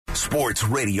Sports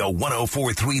Radio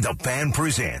 104.3 The Fan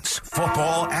presents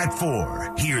Football at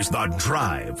 4. Here's The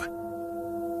Drive. What's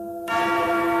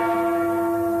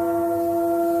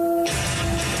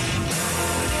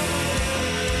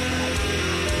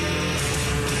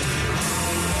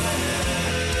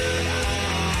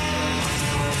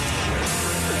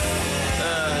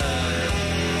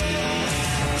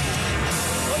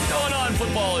going on,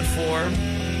 Football at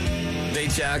 4?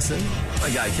 Nate Jackson, my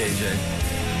guy KJ.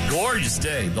 Gorgeous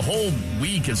day. The whole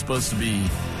week is supposed to be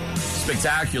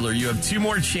spectacular. You have 2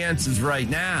 more chances right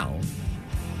now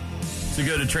to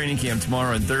go to training camp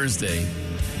tomorrow and Thursday.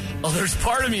 Oh, there's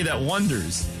part of me that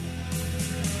wonders,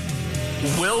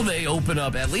 will they open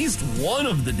up at least one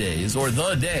of the days or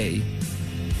the day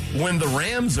when the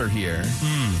Rams are here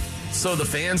so the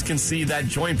fans can see that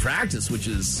joint practice, which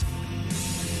is,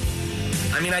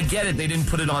 I mean, I get it. They didn't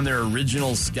put it on their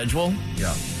original schedule.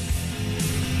 Yeah.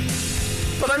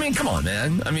 But, I mean, come on,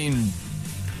 man. I mean,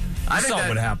 I saw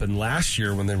what happened last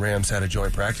year when the Rams had a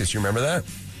joint practice. You remember that?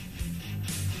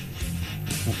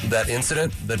 That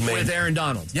incident that made... With Aaron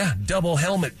Donald. Yeah, double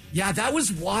helmet. Yeah, that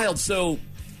was wild. So,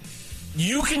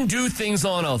 you can do things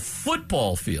on a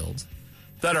football field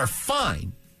that are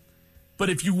fine, but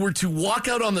if you were to walk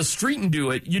out on the street and do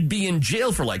it, you'd be in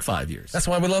jail for like 5 years. That's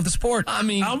why we love the sport. I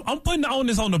mean... I'm putting the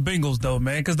onus on the Bengals, though,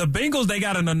 man, because the Bengals, they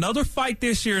got in another fight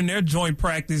this year in their joint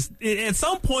practice. At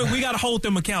some point, we got to hold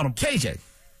them accountable. KJ,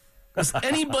 has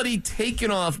anybody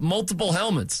taken off multiple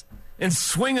helmets and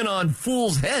swinging on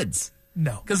fools' heads?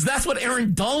 No. Because that's what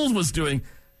Aaron Donald was doing.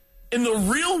 In the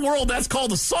real world, that's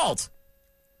called assault.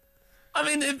 I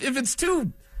mean, if it's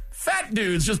two fat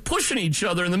dudes just pushing each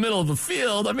other in the middle of the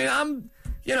field, I mean, I'm,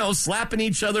 slapping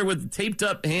each other with taped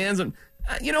up hands. And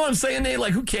you know what I'm saying, Nate?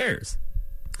 Like, who cares?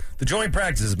 The joint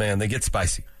practices, man, they get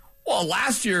spicy. Well,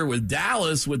 last year with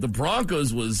Dallas, with the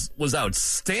Broncos, was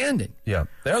outstanding. Yeah,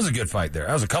 that was a good fight there.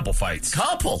 That was a couple fights.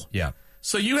 Couple? Yeah.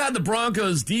 So you had the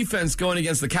Broncos defense going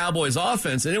against the Cowboys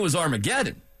offense, and it was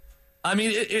Armageddon. I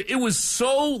mean, it was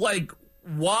so,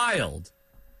 wild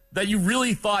that you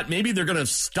really thought maybe they're going to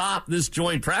stop this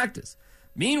joint practice.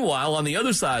 Meanwhile, on the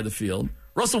other side of the field,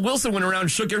 Russell Wilson went around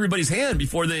and shook everybody's hand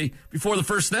before the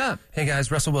first snap. Hey,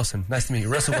 guys, Russell Wilson. Nice to meet you.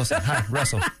 Russell Wilson. Hi,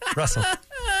 Russell.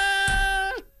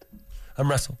 I'm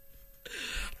Russell.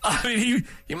 I mean,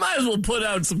 he might as well put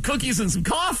out some cookies and some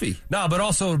coffee. No, but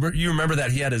also, you remember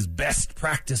that he had his best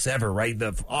practice ever, right? The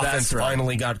offense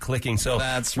finally got clicking. So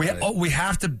that's right. We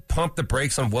have to pump the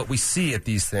brakes on what we see at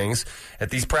these things,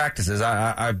 at these practices.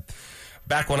 I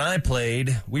back when I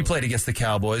played, we played against the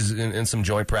Cowboys in some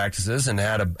joint practices and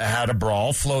had a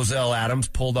brawl. Flozell Adams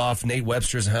pulled off Nate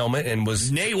Webster's helmet and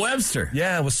was... Nate Webster?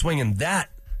 Yeah, was swinging that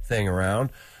thing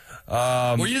around.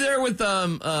 Were you there with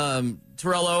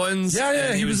Terrell Owens?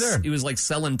 Yeah, he was there. He was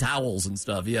selling towels and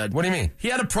stuff. What do you mean? He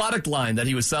had a product line that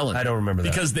he was selling. I don't remember that.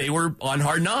 Because they were on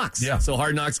Hard Knocks. Yeah. So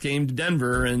Hard Knocks came to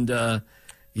Denver, and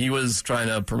he was trying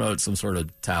to promote some sort of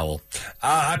towel.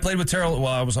 I played with Terrell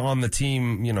while I was on the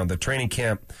team, the training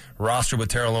camp roster with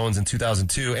Terrell Owens in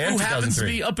 2002 and 2003. Who happens to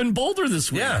be up in Boulder this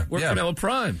week. Yeah, working out with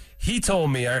Prime. He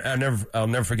told me, I'll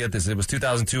never forget this. It was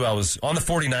 2002. I was on the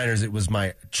 49ers. It was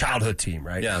my childhood team,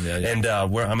 right? Yeah. And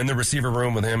I'm in the receiver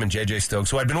room with him and J.J.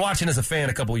 Stokes, who I'd been watching as a fan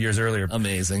a couple of years earlier.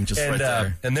 Amazing, right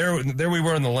there. And there we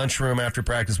were in the lunchroom after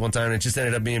practice one time, and it just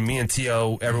ended up being me and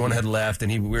T.O. Everyone had left, and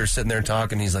we were sitting there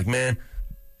talking. He's like, man,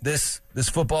 this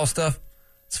football stuff,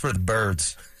 it's for the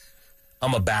birds.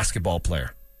 I'm a basketball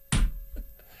player.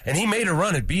 And he made a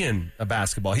run at being a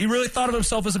basketball. He really thought of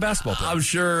himself as a basketball player. I'm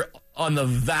sure on the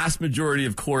vast majority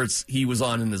of courts he was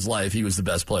on in his life, he was the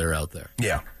best player out there.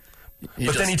 Yeah.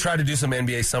 Then he tried to do some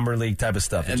NBA Summer League type of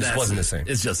stuff. It just wasn't the same.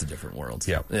 It's just a different world.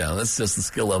 Yeah. Yeah, that's just the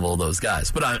skill level of those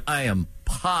guys. But I am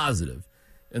positive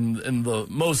in the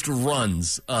most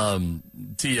runs,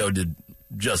 T.O. did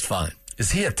just fine.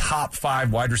 Is he a top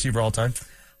 5 wide receiver all time?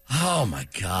 Oh, my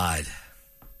God.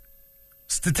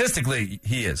 Statistically,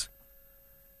 he is.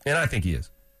 And I think he is.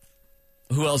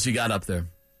 Who else you got up there?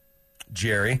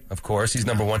 Jerry, of course. He's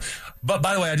number 1. But,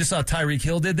 by the way, I just saw Tyreek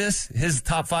Hill did this. His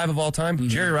top 5 of all time. Mm-hmm.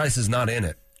 Jerry Rice is not in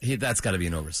it. That's got to be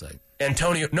an oversight.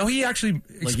 Antonio. No, he actually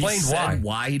explained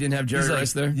why he didn't have Jerry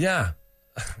Rice there? Yeah.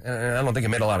 I don't think it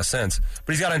made a lot of sense.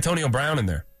 But he's got Antonio Brown in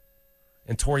there.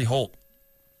 And Torrey Holt.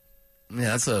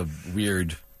 Yeah, that's a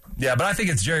weird... Yeah, but I think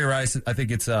it's Jerry Rice. I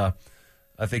think it's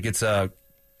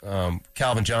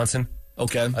Calvin Johnson.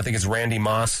 Okay. I think it's Randy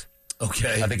Moss.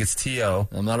 Okay. I think it's T.O.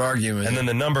 I'm not arguing. And then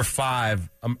the number 5,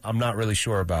 I'm not really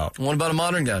sure about. What about a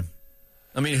modern guy?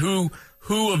 I mean, who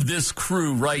of this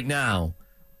crew right now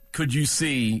could you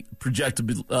see projecting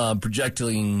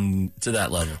to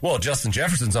that level? Well, Justin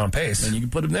Jefferson's on pace. And you can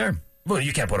put him there. Well,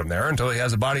 you can't put him there until he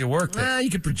has a body of work. You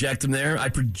could project him there.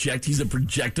 He's a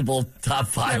projectable top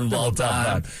 5 of all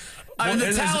time. I mean,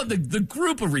 the talent, the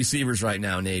group of receivers right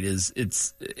now, Nate, it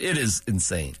is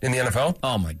insane. In the NFL?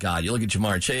 Oh, my God. You look at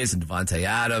Jamar Chase and Devontae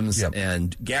Adams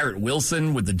and Garrett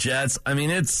Wilson with the Jets. I mean,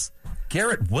 it's...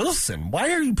 Garrett Wilson?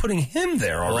 Why are you putting him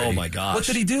there already? Oh, my gosh. What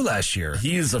did he do last year?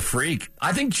 He is a freak.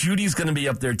 I think Judy's going to be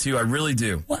up there, too. I really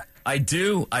do. What? I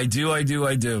do. Well,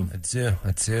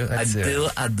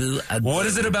 what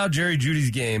is it about Jerry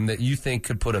Judy's game that you think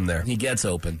could put him there? He gets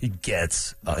open.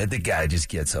 The guy just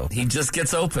gets open. He just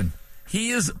gets open.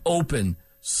 He is open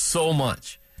so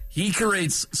much. He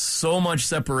creates so much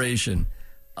separation.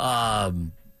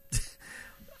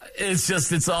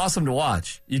 It's awesome to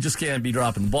watch. You just can't be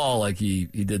dropping the ball like he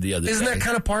did the other day. Isn't that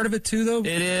kind of part of it, too, though? It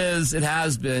is. It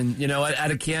has been. You know, at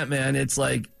a camp, man, it's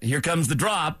like, here comes the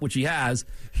drop, which he has.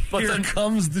 But Here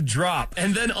comes the drop.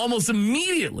 And then almost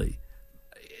immediately,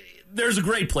 there's a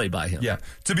great play by him. Yeah.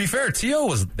 To be fair, T.O.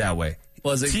 was that way.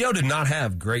 Was he? T.O. did not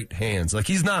have great hands. Like,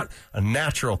 he's not a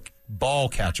natural ball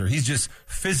catcher. He's just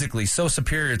physically so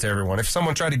superior to everyone. If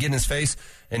someone tried to get in his face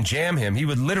and jam him, he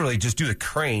would literally just do the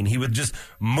crane. He would just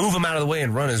move him out of the way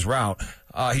and run his route.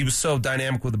 He was so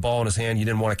dynamic with the ball in his hand, you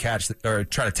didn't want to catch or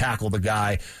try to tackle the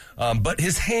guy. But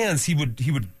his hands, he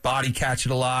would body catch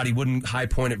it a lot. He wouldn't high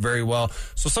point it very well.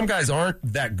 So some guys aren't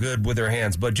that good with their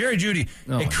hands. But Jerry Jeudy,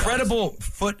 incredible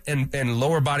foot and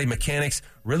lower body mechanics,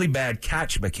 really bad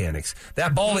catch mechanics.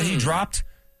 That ball that he dropped,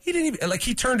 he didn't even, like,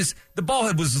 he turned the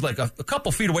ball was like a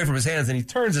couple feet away from his hands, and he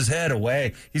turns his head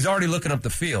away. He's already looking up the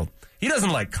field. He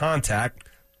doesn't like contact.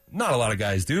 Not a lot of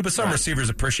guys do, but some receivers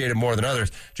appreciate it more than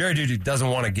others. Jerry Jeudy doesn't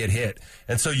want to get hit.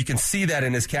 And so you can see that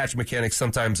in his catch mechanics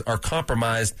sometimes are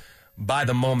compromised by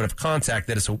the moment of contact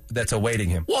that's awaiting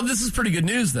him. Well, this is pretty good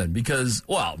news then, because,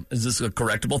 is this a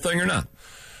correctable thing or not?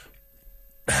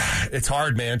 It's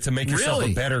hard, man, to make yourself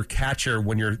a better catcher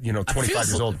when you're, 25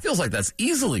 years old. It feels like that's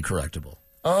easily correctable.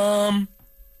 In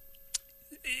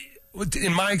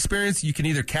my experience, you can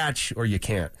either catch or you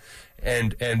can't.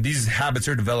 And these habits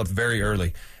are developed very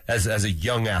early as a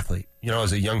young athlete,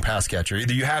 as a young pass catcher.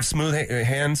 Either you have smooth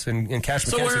hands and catch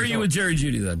mechanics. So where are you with Jerry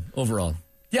Jeudy then, overall?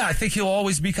 Yeah, I think he'll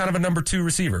always be kind of a number 2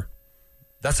 receiver.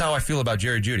 That's how I feel about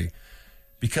Jerry Jeudy.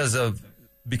 Because of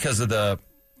the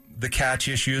catch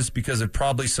issues, because of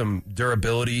probably some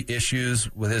durability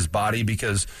issues with his body,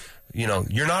 because,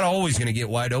 you're not always going to get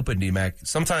wide open, D-Mac.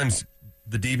 Sometimes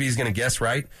the DB is going to guess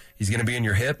right. He's going to be in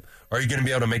your hip. Are you going to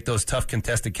be able to make those tough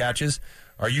contested catches?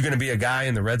 Are you going to be a guy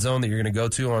in the red zone that you're going to go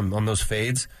to on those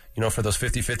fades, for those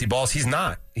 50-50 balls? He's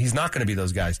not. He's not going to be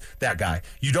that guy.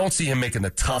 You don't see him making the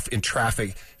tough in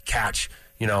traffic catch,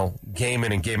 game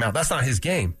in and game out. That's not his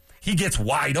game. He gets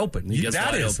wide open. He gets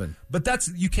wide open. But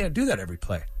you can't do that every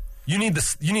play. You need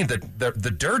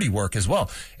the dirty work as well.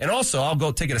 And also, I'll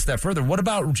go take it a step further. What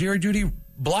about Jerry Jeudy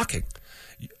blocking?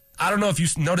 I don't know if you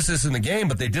noticed this in the game,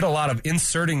 but they did a lot of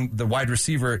inserting the wide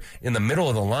receiver in the middle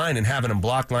of the line and having him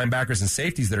block linebackers and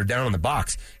safeties that are down in the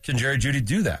box. Can Jerry Jeudy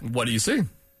do that? What do you see?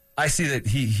 I see that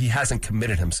he hasn't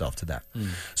committed himself to that.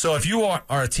 So if you are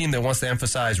a team that wants to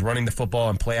emphasize running the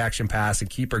football and play action pass and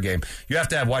keeper game, you have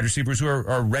to have wide receivers who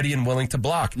are ready and willing to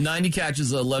block. 90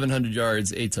 catches, 1,100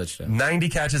 yards, 8 touchdowns. 90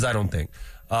 catches, I don't think.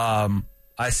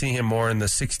 I see him more in the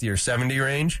 60 or 70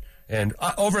 range. And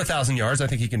over 1,000 yards, I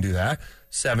think he can do that.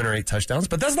 7 or 8 touchdowns.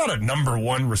 But that's not a number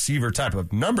 1 receiver type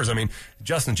of numbers. I mean,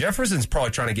 Justin Jefferson's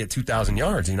probably trying to get 2,000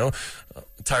 yards,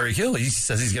 Tyreek Hill, he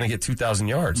says he's going to get 2,000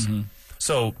 yards. Mm-hmm.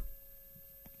 So,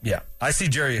 yeah, I see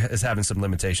Jerry as having some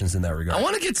limitations in that regard. I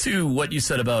want to get to what you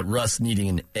said about Russ needing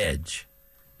an edge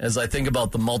as I think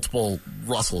about the multiple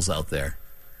Russells out there.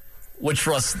 Which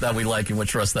Russ that we like and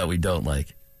which Russ that we don't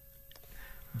like.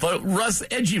 But Russ,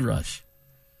 edgy Russ.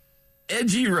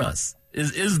 Edgy Russ.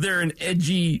 Is there an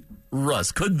edgy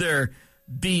Russ? Could there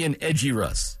be an edgy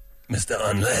Russ? Mr.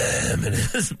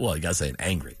 Unlimited. Well, you got to say an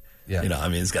angry. Yeah.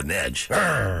 It's got an edge.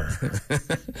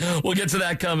 We'll get to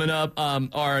that coming up.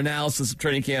 Our analysis of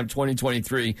training camp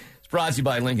 2023 is brought to you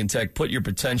by Lincoln Tech. Put your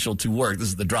potential to work. This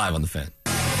is The Drive on the Fan.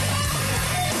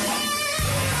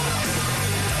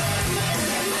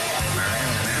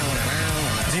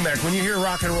 D-Mac, when you hear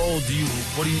rock and roll, do you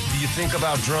think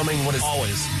about drumming? What is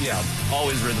always? Yeah,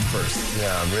 always rhythm first.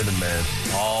 Yeah, rhythm man.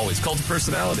 Always cult of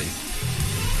personality.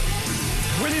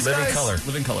 Who are these Living guys? Color.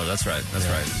 Living Color. That's right. That's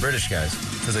right. British guys,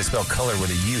 because they spell color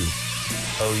with a U.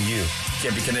 O-U.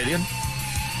 Can't be Canadian.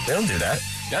 They don't do that.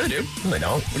 Yeah, they do. No, they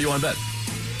don't. What do you want to bet?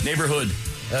 Neighborhood.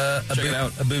 Check it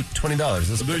out. A boot, $20.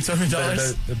 A boot,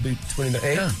 $20. A boot, $20.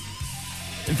 Yeah.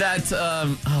 In fact,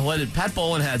 Pat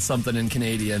Bolin had something in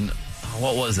Canadian.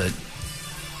 What was it?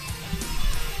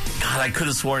 God, I could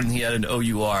have sworn he had an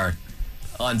O-U-R.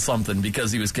 on something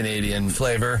because he was Canadian.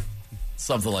 Flavor,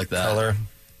 Something like that. color.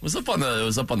 It was up on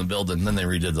the building, and then they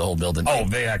redid the whole building. Oh,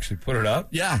 they actually put it up?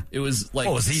 Yeah, it was like...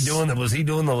 Oh, was he doing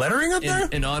the lettering up there?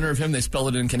 In honor of him, they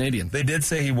spelled it in Canadian. They did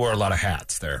say he wore a lot of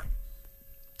hats there.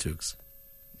 Tukes.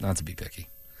 Not to be picky.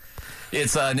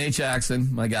 It's Nate Jackson,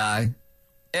 my guy.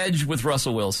 Edge with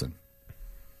Russell Wilson.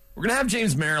 We're going to have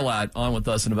James Marilat on with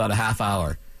us in about a half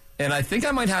hour. And I think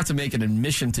I might have to make an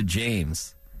admission to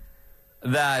James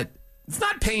that it's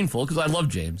not painful because I love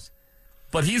James,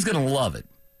 but he's going to love it.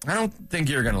 I don't think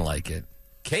you're going to like it.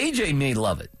 KJ may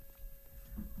love it.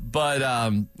 But,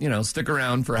 stick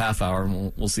around for a half hour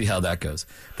and we'll see how that goes.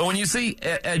 But when you see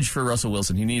edge for Russell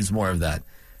Wilson, he needs more of that.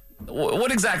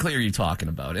 What exactly are you talking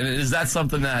about? And is that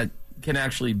something that can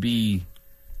actually be,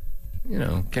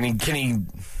 can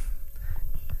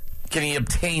he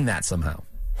obtain that somehow?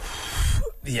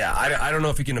 Yeah, I don't know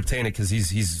if he can obtain it because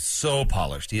he's so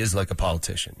polished. He is like a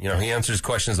politician. He answers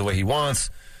questions the way he wants,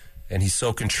 and he's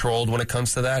so controlled when it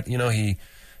comes to that.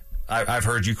 I've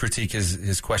heard you critique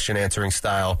his question answering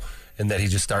style, and that he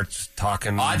just starts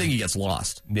talking. I think he gets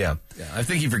lost. Yeah, I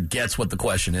think he forgets what the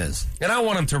question is. And I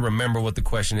want him to remember what the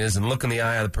question is and look in the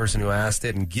eye of the person who asked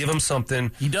it and give him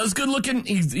something. He does good looking.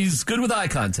 He's good with eye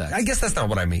contact. I guess that's not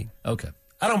what I mean. Okay,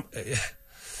 I don't.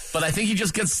 But I think he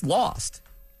just gets lost.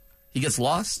 He gets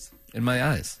lost in my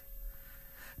eyes.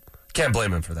 Can't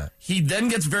blame him for that. He then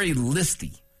gets very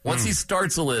listy. Once he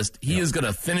starts a list, he is going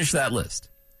to finish that list.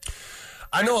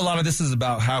 I know a lot of this is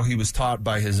about how he was taught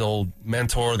by his old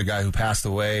mentor, the guy who passed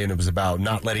away, and it was about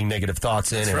not letting negative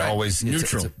thoughts in. That's and right. always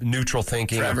Neutral. It's neutral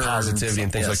thinking Trevor and positivity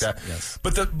and things like that. Yes.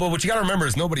 But what you got to remember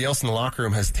is nobody else in the locker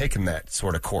room has taken that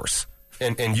sort of course.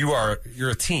 And you're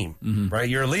a team, right?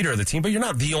 You're a leader of the team, but you're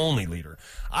not the only leader.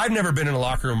 I've never been in a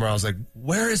locker room where I was like,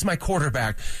 where is my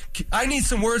quarterback? I need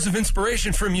some words of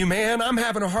inspiration from you, man. I'm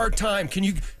having a hard time. Can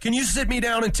you sit me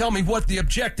down and tell me what the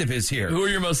objective is here? Who are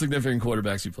your most significant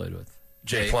quarterbacks you played with?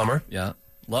 Jake Plummer. Yeah.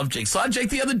 Love Jake.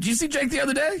 Did you see Jake the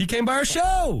other day? He came by our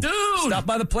show. Dude. Stopped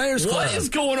by the Players Club. What is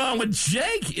going on with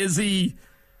Jake? Is he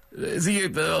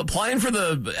applying for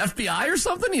the FBI or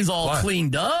something? He's all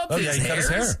cleaned up. Oh, yeah, he cut his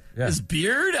hair. Yeah. His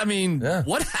beard. I mean,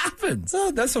 what happened?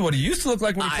 Oh, that's what he used to look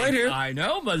like when he played here. I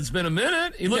know, but it's been a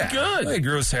minute. He looked good. Well, he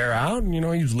grew his hair out, and,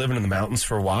 he was living in the mountains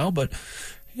for a while, but,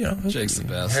 Jake's the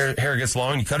best. Hair gets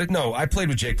long, you cut it. No, I played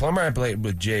with Jake Plummer. I played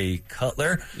with Jay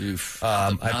Cutler. Oof.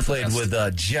 I played with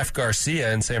Jeff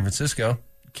Garcia in San Francisco.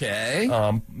 Okay.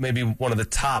 Maybe one of the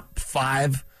top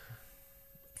 5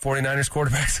 49ers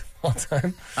quarterbacks of all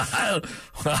time.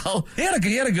 Well, he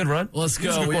had a good run. Let's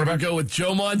go. We would go with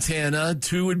Joe Montana.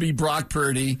 2 would be Brock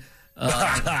Purdy.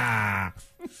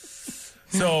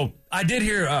 So I did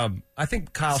hear. I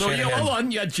think Kyle Shanahan. So hold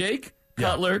on. You got Jake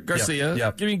Cutler, Garcia.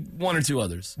 Yep. Give me 1 or 2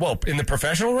 others. Well, in the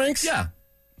professional ranks, Yeah.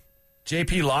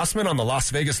 J.P. Lossman on the Las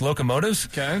Vegas Locomotives.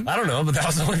 Okay. I don't know, but that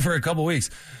was only for a couple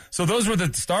weeks. So those were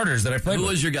the starters that I played Who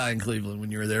with. was your guy in Cleveland when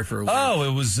you were there for a week? Oh,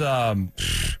 it was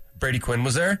Brady Quinn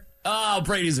was there. Oh,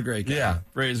 Brady's a great guy. Yeah.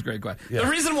 Brady's a great guy. Yeah. The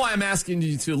reason why I'm asking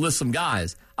you to list some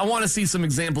guys, I want to see some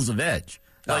examples of edge.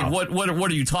 Like, what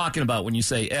are you talking about when you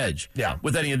say edge? Yeah.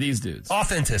 With any of these dudes?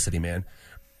 Authenticity, man.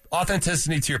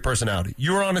 Authenticity to your personality.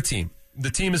 You're on a team. The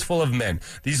team is full of men.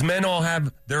 These men all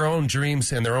have their own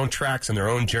dreams and their own tracks and their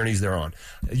own journeys they're on.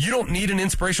 You don't need an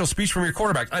inspirational speech from your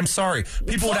quarterback. I'm sorry.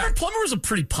 Plummer was a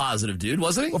pretty positive dude,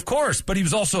 wasn't he? Of course, but he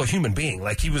was also a human being.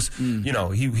 Like he was,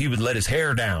 he would let his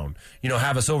hair down,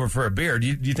 have us over for a beer. Do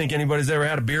you think anybody's ever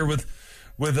had a beer with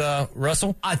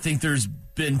Russell? I think there's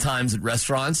been times at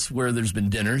restaurants where there's been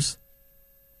dinners.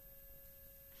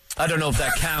 I don't know if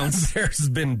that counts. There's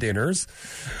been dinners.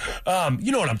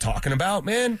 You know what I'm talking about,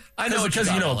 man. I know because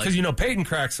Peyton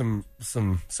cracked some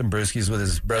brewskis with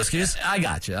his broskies. I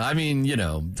gotcha. I mean,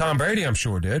 Tom Brady, I'm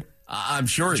sure did. I'm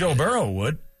sure Joe Burrow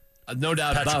would. No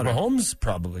doubt Patrick about it. Mahomes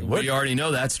probably would. We already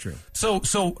know that's true. So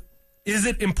is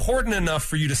it important enough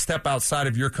for you to step outside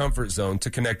of your comfort zone to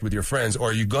connect with your friends,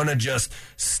 or are you going to just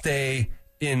stay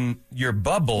in your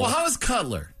bubble? Well, how is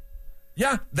Cutler?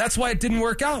 Yeah, that's why it didn't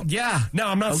work out. Yeah. Now,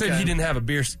 I'm not saying he didn't have a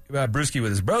brewski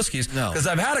with his broskies, No. because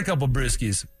I've had a couple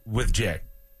brewskis with Jay.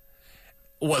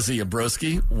 Was he a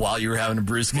broski while you were having a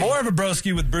brewski? More of a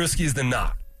broski with brewskis than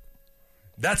not.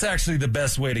 That's actually the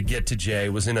best way to get to Jay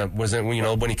was when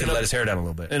he could let his hair down a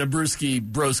little bit. In a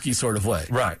broski sort of way.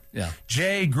 Right. Yeah.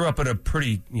 Jay grew up in a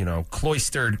pretty,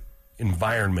 cloistered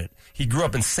environment. He grew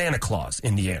up in Santa Claus,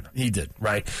 Indiana. He did.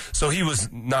 Right? So he was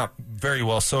not very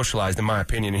well socialized, in my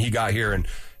opinion, and he got here and,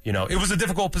 it was a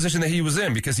difficult position that he was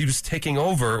in because he was taking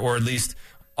over, or at least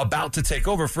about to take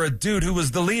over for a dude who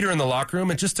was the leader in the locker room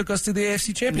and just took us to the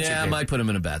AFC Championship game. Mike put him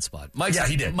in a bad spot.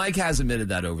 He did. Mike has admitted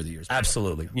that over the years.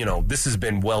 Absolutely. This has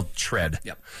been well tread.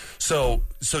 Yep. So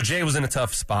Jay was in a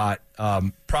tough spot,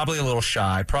 probably a little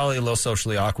shy, probably a little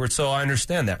socially awkward, so I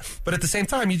understand that. But at the same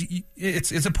time,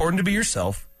 it's important to be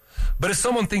yourself. But if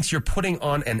someone thinks you're putting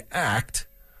on an act,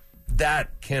 that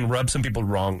can rub some people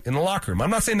wrong in the locker room. I'm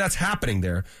not saying that's happening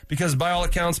there, because by all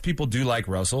accounts, people do like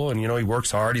Russell, and, he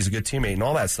works hard, he's a good teammate, and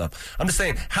all that stuff. I'm just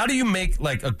saying, how do you make,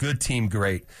 a good team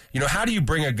great? How do you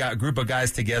bring a group of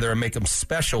guys together and make them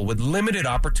special with limited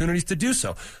opportunities to do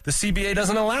so? The CBA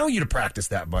doesn't allow you to practice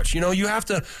that much. You have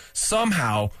to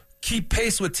somehow keep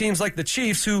pace with teams like the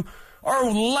Chiefs, who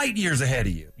are light years ahead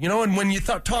of you. And when you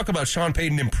talk about Sean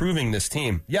Payton improving this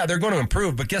team, yeah, they're going to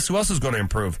improve, but guess who else is going to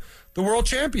improve? The world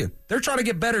champion. They're trying to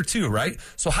get better too, right?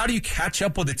 So how do you catch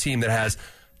up with a team that has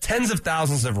tens of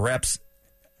thousands of reps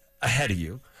ahead of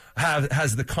you,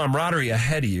 has the camaraderie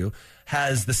ahead of you,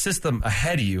 has the system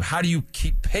ahead of you? How do you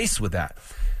keep pace with that?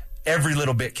 Every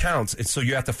little bit counts, and so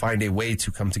you have to find a way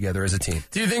to come together as a team.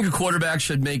 Do you think a quarterback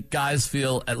should make guys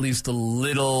feel at least a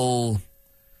little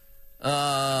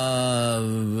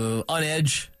on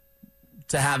edge,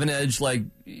 to have an edge? Like,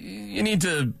 you need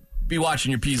to be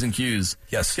watching your P's and Q's.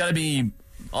 Yes. It's got to be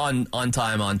on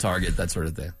time, on target, that sort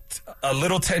of thing. A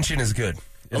little tension is good.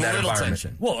 A little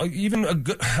tension. Well, even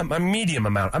a medium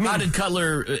amount. I mean, how did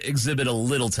Cutler exhibit a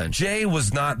little tension? Jay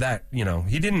was not that,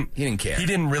 he didn't care. He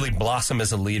didn't really blossom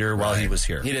as a leader while he was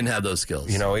here. He didn't have those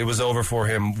skills. It was over for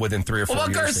him within 3 or 4 years.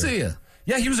 What about Garcia?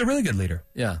 Yeah, he was a really good leader.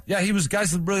 Yeah. Yeah,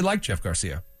 guys really liked Jeff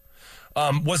Garcia.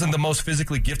 Wasn't the most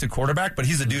physically gifted quarterback, but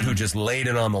he's a dude who just laid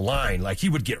it on the line. Like, he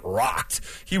would get rocked.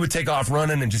 He would take off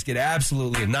running and just get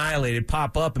absolutely annihilated,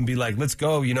 pop up and be like, let's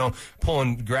go,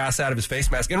 pulling grass out of his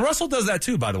face mask. And Russell does that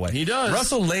too, by the way. He does.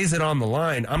 Russell lays it on the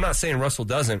line. I'm not saying Russell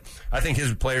doesn't. I think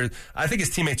his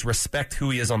teammates respect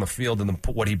who he is on the field and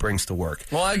what he brings to work.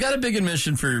 Well, I got a big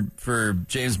admission for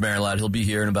James Marilat. He'll be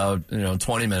here in about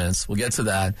 20 minutes. We'll get to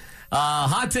that.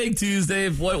 Hot Take Tuesday.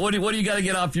 What do you got to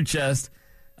get off your chest?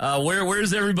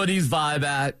 Where's everybody's vibe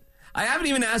at? I haven't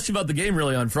even asked you about the game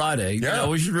really on Friday. Yeah.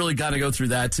 We should really kind of go through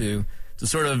that too, to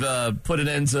sort of put an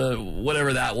end to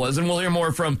whatever that was. And we'll hear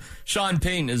more from Sean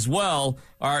Payton as well.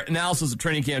 Our analysis of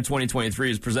Training Camp 2023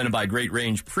 is presented by Great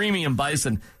Range Premium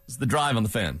Bison. This is The Drive on the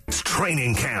Fan. It's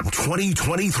Training Camp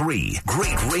 2023.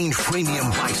 Great Range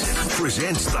Premium Bison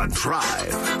presents The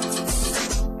Drive.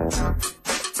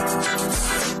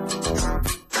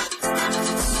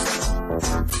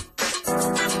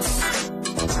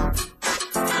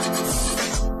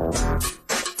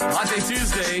 Hot Day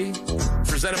Tuesday,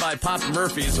 presented by Papa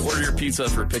Murphy's. Order your pizza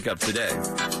for pickup today.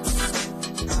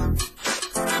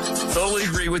 Totally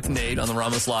agree with Nate on the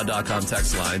RamosLaw.com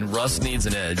text line. Russ needs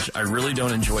an edge. I really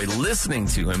don't enjoy listening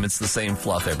to him. It's the same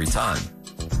fluff every time.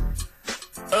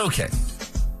 Okay.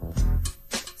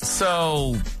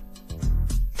 So,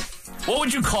 what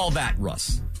would you call that,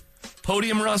 Russ?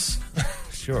 Podium Russ?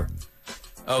 Sure.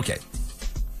 Okay.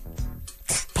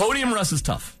 Podium Russ is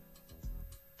tough.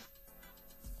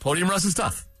 Podium Russ is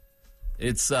tough.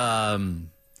 It's,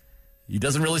 he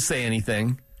doesn't really say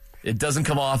anything. It doesn't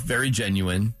come off very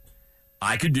genuine.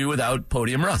 I could do without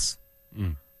Podium Russ.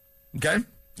 Okay?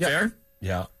 Yeah. Fair?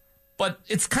 Yeah. But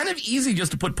it's kind of easy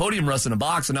just to put Podium Russ in a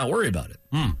box and not worry about it.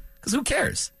 Because who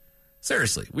cares?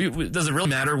 Seriously. Does it really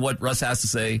matter what Russ has to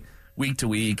say week to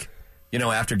week,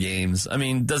 after games? I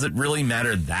mean, does it really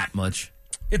matter that much?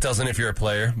 It doesn't if you're a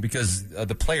player, because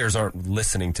the players aren't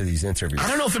listening to these interviews. I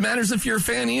don't know if it matters if you're a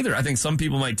fan either. I think some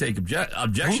people might take objection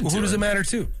to it. Who does it matter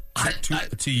to?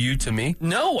 To you, to me?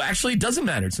 No, actually, it doesn't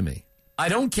matter to me. I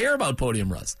don't care about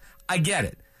Podium Russ. I get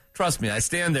it. Trust me, I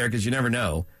stand there because you never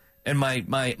know. And my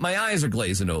eyes are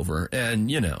glazing over.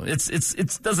 And,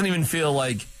 it doesn't even feel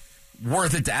like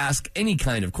worth it to ask any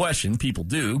kind of question. People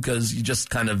do, because you just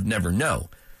kind of never know.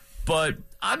 But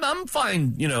I'm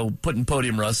fine, putting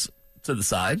Podium Russ to the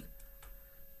side.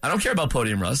 I don't care about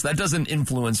Podium Russ. That doesn't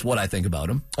influence what I think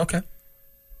about him. Okay.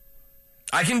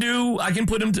 I can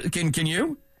put him can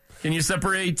you? Can you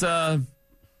separate yeah.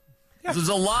 There's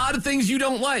a lot of things you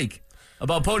don't like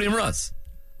about Podium Russ.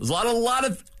 There's a lot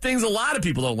of things a lot of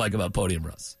people don't like about Podium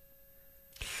Russ.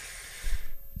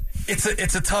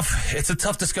 It's a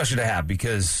tough discussion to have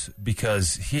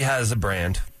because he has a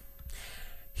brand.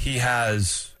 He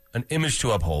has an image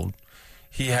to uphold.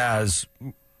 He has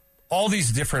all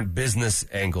these different business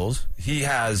angles. He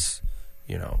has,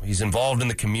 he's involved in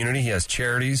the community. He has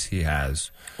charities. He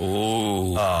has.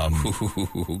 Okay.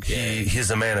 He's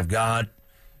a man of God.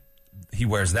 He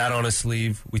wears that on his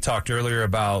sleeve. We talked earlier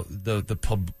about the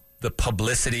the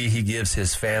publicity he gives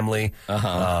his family.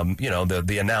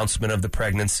 The announcement of the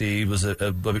pregnancy was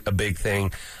a big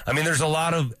thing. I mean, there's a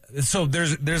lot of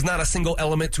there's not a single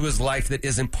element to his life that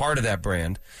isn't part of that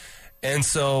brand. And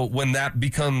so when that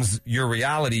becomes your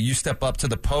reality, you step up to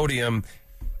the podium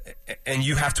and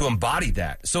you have to embody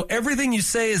that. So everything you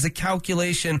say is a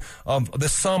calculation of the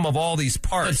sum of all these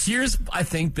parts. But here's, I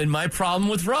think, been my problem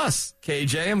with Russ.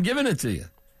 KJ, I'm giving it to you.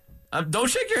 Don't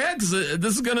shake your head, because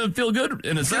this is going to feel good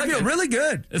in a second. It's going to feel really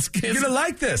good. You're going to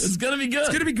like this. It's going to be good. It's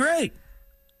going to be great.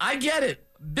 I get it.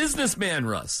 Businessman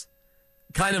Russ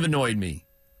kind of annoyed me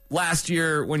last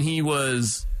year when he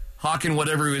was hawking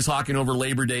whatever he was hawking over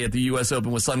Labor Day at the U.S.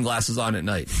 Open with sunglasses on at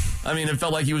night. I mean, it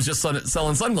felt like he was just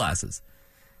selling sunglasses.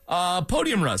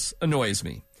 Podium Russ annoys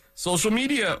me. Social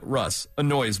media Russ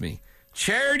annoys me.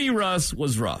 Charity Russ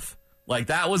was rough. Like,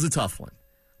 that was a tough one.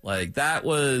 Like, that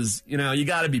was, you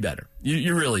got to be better.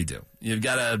 You really do. You've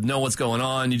got to know what's going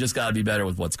on. You just got to be better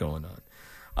with what's going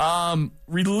on.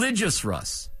 Religious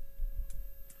Russ.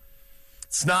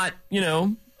 It's not,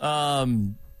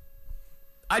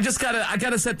 I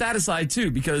gotta set that aside too,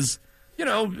 because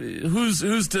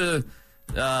who's to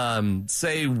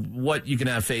say what you can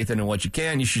have faith in and what you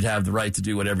can. You should have the right to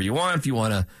do whatever you want. If you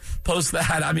want to post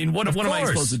that, I mean, what am I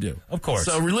supposed to do? Of course.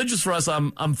 So religious Russ,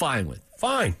 I'm fine with.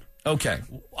 Fine. Okay.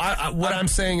 I'm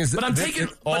saying is that it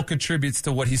all contributes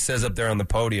to what he says up there on the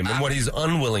podium and what he's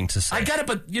unwilling to say. I got it,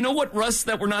 but you know what, Russ,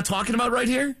 that we're not talking about right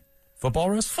here? Football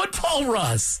Russ? Football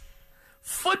Russ.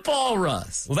 Football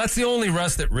Russ. Well, that's the only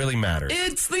Russ that really matters.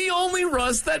 It's the only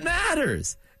Russ that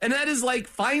matters. And that is like,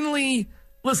 finally,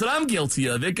 listen, I'm guilty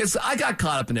of it because I got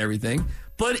caught up in everything,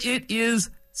 but it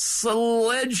is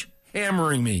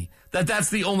sledgehammering me that that's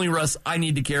the only Russ I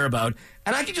need to care about.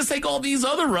 And I can just take all these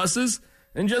other Russes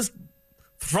and just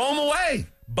throw them away.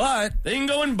 But they can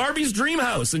go in Barbie's dream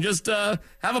house and just have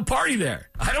a party there.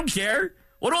 I don't care.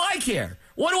 What do I care?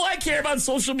 What do I care about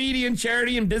social media and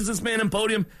charity and businessman and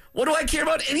podium? What do I care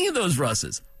about any of those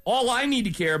Russes? All I need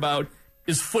to care about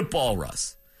is football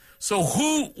Russ. So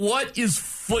what is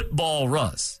football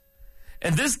Russ?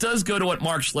 And this does go to what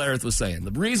Mark Schlereth was saying.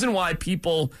 The reason why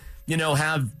people,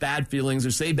 have bad feelings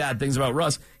or say bad things about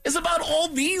Russ is about all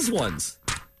these ones.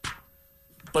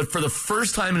 But for the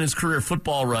first time in his career,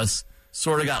 football Russ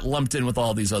sort of got lumped in with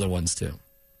all these other ones too.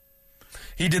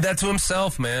 He did that to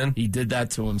himself, man. He did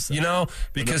that to himself.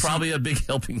 Because probably a big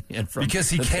helping hand from because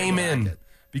he came in.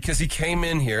 Because he came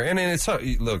in here. And it's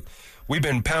look, we've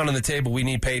been pounding the table. We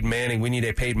need Peyton Manning. We need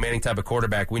a Peyton Manning type of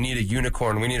quarterback. We need a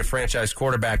unicorn. We need a franchise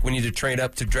quarterback. We need to trade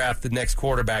up to draft the next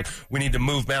quarterback. We need to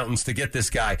move mountains to get this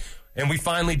guy. And we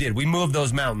finally did. We moved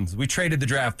those mountains. We traded the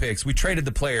draft picks. We traded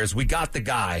the players. We got the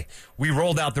guy. We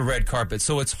rolled out the red carpet.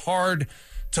 So it's hard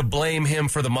to blame him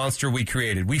for the monster we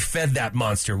created. We fed that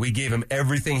monster. We gave him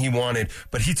everything he wanted,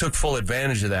 but he took full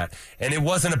advantage of that. And it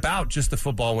wasn't about just the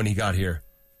football when he got here.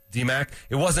 D-Mac,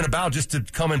 it wasn't about just to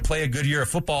come and play a good year of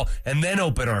football and then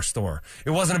open our store.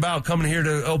 It wasn't about coming here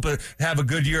to have a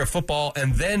good year of football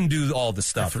and then do all the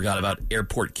stuff. I forgot about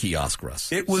airport kiosk,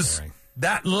 Russ. It was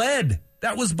that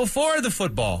was before the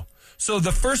football. So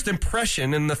the first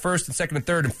impression and the first and second and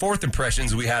third and fourth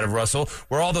impressions we had of Russell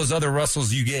were all those other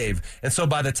Russells you gave. And so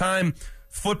by the time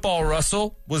football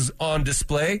Russell was on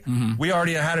display, we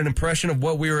already had an impression of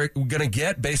what we were going to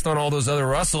get based on all those other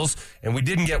Russells, and we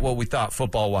didn't get what we thought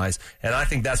football-wise. And I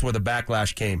think that's where the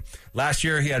backlash came. Last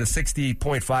year, he had a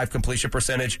 60.5 completion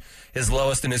percentage, his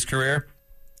lowest in his career.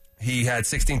 He had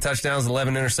 16 touchdowns,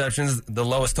 11 interceptions, the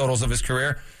lowest totals of his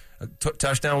career.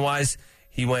 Touchdown-wise,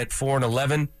 he went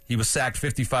 4-11. He was sacked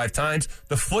 55 times.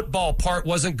 The football part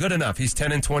wasn't good enough. He's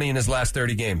 10-20 in his last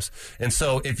 30 games. And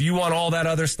so if you want all that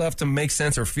other stuff to make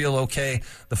sense or feel okay,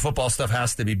 the football stuff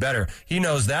has to be better. He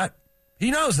knows that. He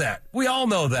knows that. We all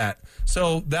know that.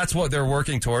 So that's what they're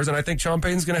working towards, and I think Sean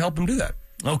Payton's going to help him do that.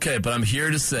 Okay, but I'm here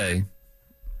to say,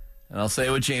 and I'll say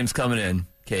it with James coming in,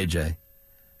 KJ,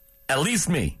 at least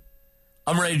me,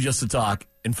 I'm ready just to talk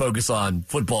and focus on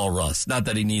football Russ. Not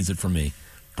that he needs it from me.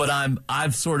 But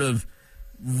I've sort of,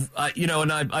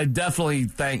 and I definitely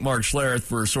thank Mark Schlereth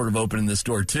for sort of opening this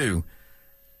door too.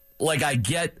 Like, I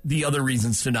get the other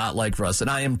reasons to not like Russ, and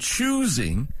I am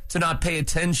choosing to not pay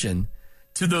attention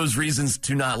to those reasons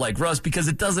to not like Russ because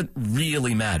it doesn't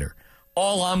really matter.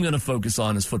 All I'm going to focus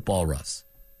on is football Russ.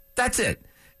 That's it.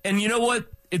 And you know what?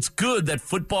 It's good that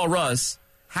football Russ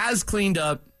has cleaned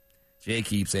up. Jay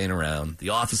keeps ain't around. The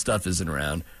office stuff isn't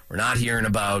around. We're not hearing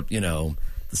about,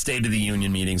 the State of the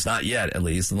Union meetings, not yet, at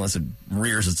least, unless it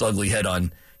rears its ugly head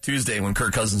on Tuesday when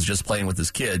Kirk Cousins is just playing with his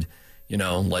kid,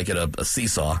 like at a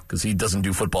seesaw, because he doesn't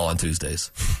do football on Tuesdays.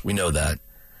 We know that.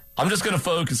 I'm just going to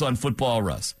focus on football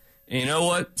Russ. And you know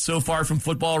what? So far from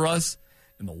football, Russ,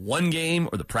 in the one game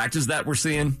or the practice that we're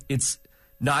seeing, it's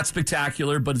not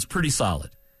spectacular, but it's pretty solid.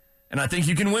 And I think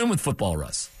you can win with football,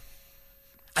 Russ.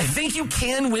 I think you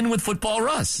can win with football,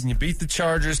 Russ. Can you beat the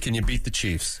Chargers? Can you beat the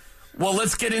Chiefs? Well,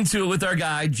 let's get into it with our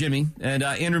guy, Jimmy. And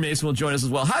Andrew Mason will join us as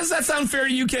well. How does that sound fair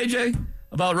to you, KJ,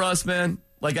 about Russ, man?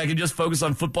 Like I could just focus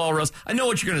on football, Russ? I know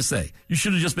what you're going to say. You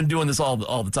should have just been doing this all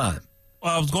the time.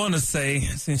 Well, I was going to say,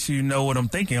 since you know what I'm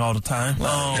thinking all the time.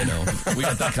 Well, we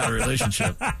got that kind of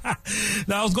relationship.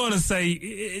 Now, I was going to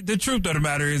say, the truth of the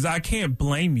matter is I can't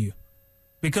blame you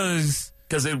because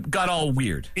it got all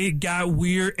weird. It got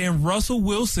weird, and Russell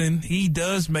Wilson, he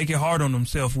does make it hard on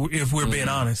himself, if we're being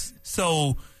honest.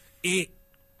 So it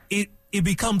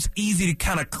becomes easy to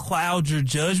kind of cloud your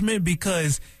judgment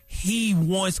because he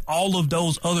wants all of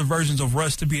those other versions of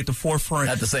Russ to be at the forefront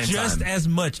at the same time, just as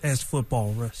much as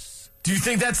football Russ. Do you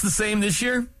think that's the same this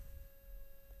year?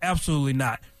 Absolutely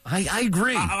not. I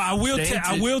agree. I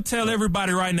will tell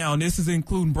everybody right now, and this is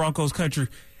including Broncos country,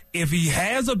 if he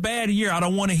has a bad year, I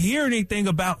don't want to hear anything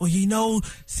about,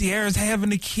 Sierra's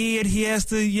having a kid. He has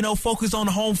to, focus on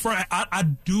the home front. I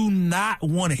do not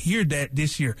want to hear that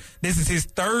this year. This is his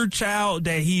third child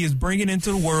that he is bringing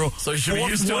into the world. So he should be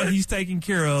used to it. He's taking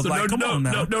care of. So come on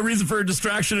now. No reason for a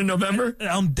distraction in November?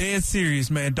 I'm dead serious,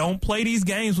 man. Don't play these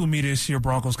games with me this year,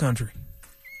 Broncos country.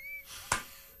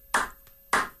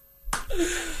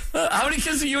 How many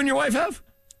kids do you and your wife have?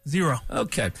 0.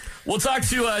 Okay. We'll talk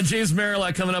to James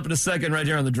Marillac coming up in a second right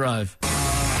here on The Drive.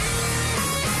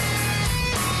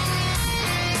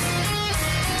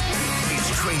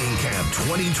 It's Training Camp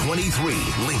 2023.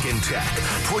 Lincoln Tech.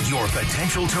 Put your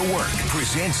potential to work.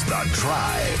 Presents The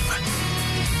Drive.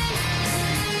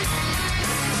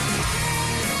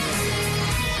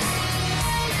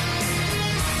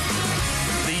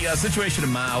 The situation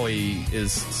in Maui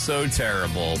is so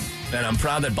terrible, and I'm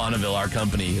proud that Bonneville, our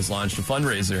company, has launched a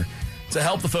fundraiser to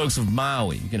help the folks of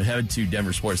Maui. You can head to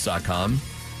denversports.com.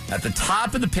 At the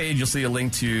top of the page, you'll see a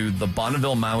link to the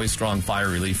Bonneville Maui Strong Fire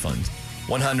Relief Fund.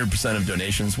 100% of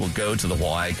donations will go to the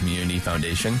Hawaii Community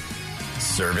Foundation,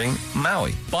 serving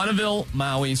Maui. Bonneville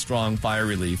Maui Strong Fire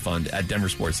Relief Fund at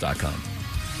denversports.com.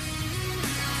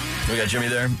 We got Jimmy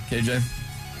there, KJ.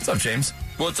 What's up, James?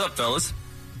 What's up, fellas?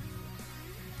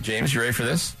 James, you ready for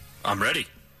this? I'm ready.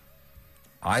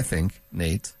 I think,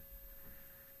 Nate,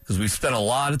 because we've spent a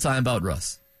lot of time about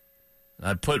Russ.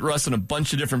 I put Russ in a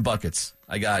bunch of different buckets.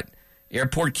 I got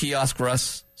airport kiosk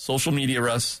Russ, social media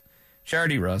Russ,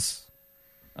 charity Russ,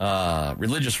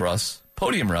 religious Russ,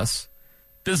 podium Russ,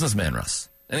 businessman Russ.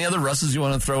 Any other Russes you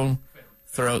want to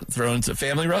throw into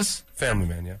family Russ? Family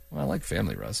man, yeah. Well, I like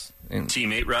family Russ. And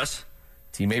teammate Russ.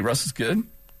 Teammate Russ is good.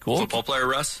 Cool. Football player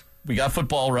Russ. We got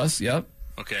football Russ, yep.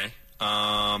 Okay.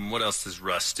 What else does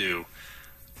Russ do?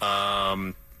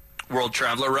 World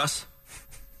traveler Russ.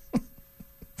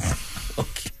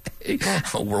 Okay.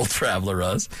 A world traveler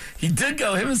Russ. Him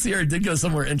and Sierra did go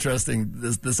somewhere interesting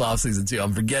this offseason, too.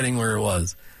 I'm forgetting where it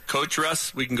was. Coach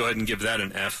Russ, we can go ahead and give that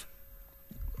an F.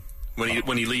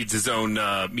 When he leads his own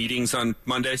meetings on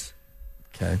Mondays.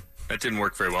 Okay. That didn't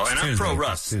work very well. And Tuesday, I'm pro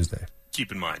Russ. Tuesday.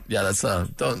 Keep in mind. Yeah, that's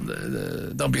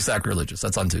don't be sacrilegious.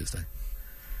 That's on Tuesday.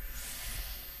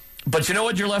 But you know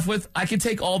what you're left with? I can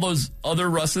take all those other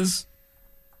Russes.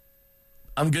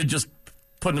 I'm good just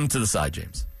putting them to the side,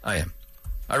 James. I am.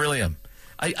 I really am.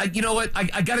 You know what?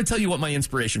 I got to tell you what my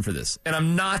inspiration for this. And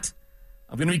I'm going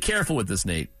to be careful with this,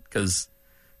 Nate, because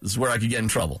this is where I could get in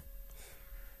trouble.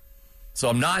 So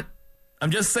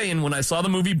I'm just saying when I saw the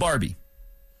movie Barbie,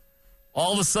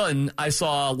 all of a sudden I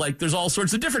saw there's all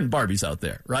sorts of different Barbies out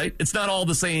there, right? It's not all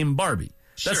the same Barbie.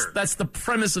 Sure. That's the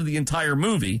premise of the entire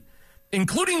movie,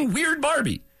 including Weird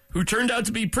Barbie, who turned out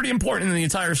to be pretty important in the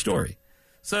entire story.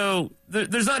 So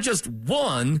there's not just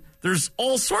one, there's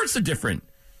all sorts of different,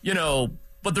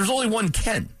 but there's only one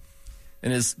Ken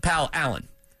and his pal Alan.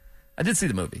 I did see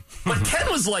the movie. But Ken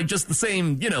was just the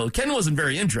same, Ken wasn't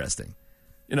very interesting.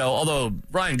 Although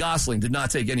Ryan Gosling did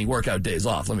not take any workout days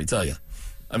off, let me tell you.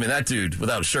 I mean, that dude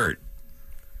without a shirt,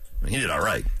 he did all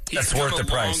right. That's worth the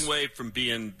price. He's come a long way from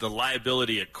being the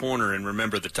liability at corner and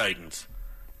Remember the Titans.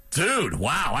 Dude,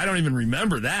 wow, I don't even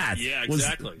remember that. Yeah,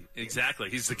 exactly.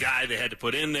 He's the guy they had to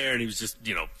put in there, and he was just,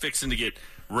 fixing to get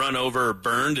run over or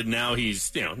burned, and now he's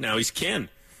Ken.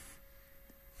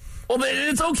 Well,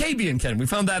 it's okay being Ken. We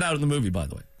found that out in the movie, by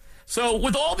the way. So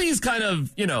with all these kind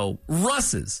of,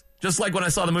 Russes, just like when I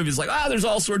saw the movie, it's there's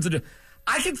all sorts of...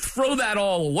 I could throw that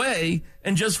all away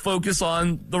and just focus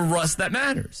on the Russ that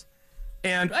matters.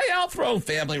 And, hey, I'll throw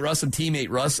family Russ and teammate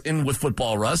Russ in with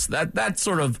football Russ. That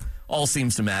sort of all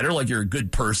seems to matter, like you're a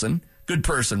good person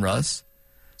Russ.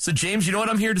 So, James, you know what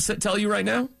I'm here to tell you right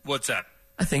now? What's that?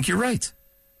 I think you're right.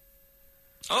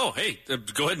 Oh, hey,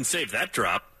 go ahead and save that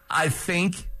drop. I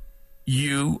think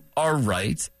you are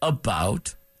right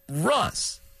about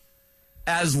Russ.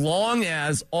 As long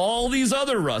as all these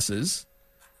other Russes,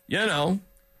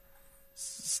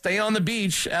 stay on the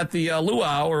beach at the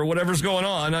luau or whatever's going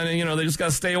on. I mean, they just got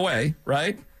to stay away,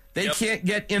 right? They can't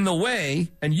get in the way.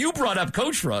 And you brought up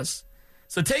Coach Russ.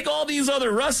 So take all these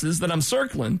other Russes that I'm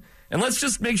circling, and let's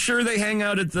just make sure they hang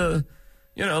out at the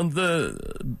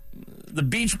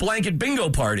beach blanket bingo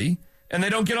party, and they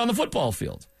don't get on the football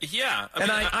field. Yeah.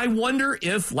 I wonder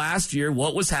if last year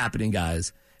what was happening,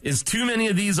 guys, is too many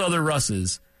of these other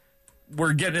Russes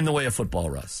were getting in the way of football,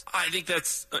 Russ. I think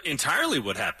that's entirely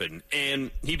what happened.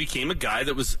 And he became a guy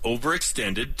that was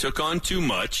overextended, took on too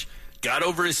much, got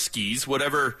over his skis,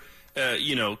 whatever,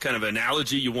 kind of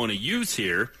analogy you want to use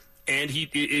here. And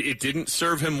it didn't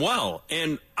serve him well.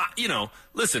 And,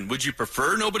 listen, would you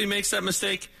prefer nobody makes that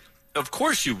mistake? Of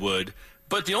course you would.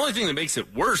 But the only thing that makes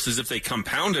it worse is if they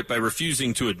compound it by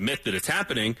refusing to admit that it's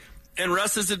happening. And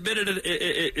Russ has admitted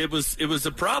it was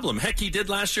a problem. Heck, he did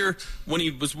last year when he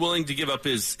was willing to give up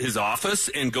his office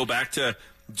and go back to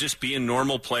just being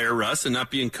normal player Russ and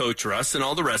not being Coach Russ and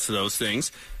all the rest of those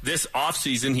things. This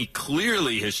offseason, he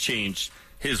clearly has changed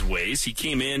his ways. He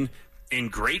came in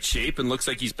great shape and looks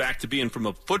like he's back to being from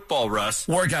a football Russ.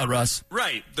 Workout Russ.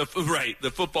 Right, the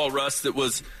football Russ that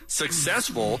was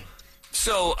successful.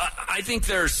 So I think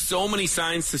there are so many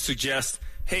signs to suggest,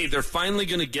 hey, they're finally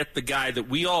going to get the guy that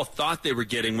we all thought they were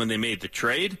getting when they made the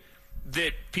trade,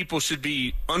 that people should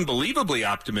be unbelievably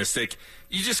optimistic.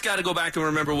 You just got to go back and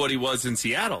remember what he was in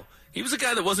Seattle. He was a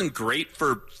guy that wasn't great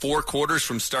for 4 quarters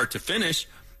from start to finish.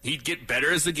 He'd get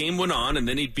better as the game went on, and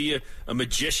then he'd be a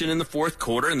magician in the fourth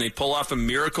quarter, and they'd pull off a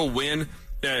miracle win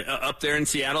up there in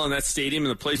Seattle in that stadium,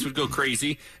 and the place would go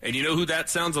crazy. And you know who that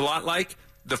sounds a lot like?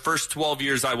 The first 12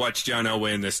 years I watched John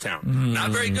Elway in this town. Not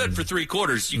very good for 3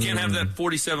 quarters. You can't have that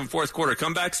 47 fourth quarter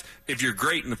comebacks if you're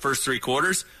great in the first 3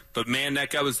 quarters. But, man, that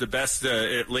guy was the best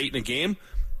late in the game.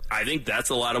 I think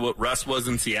that's a lot of what Russ was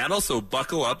in Seattle, so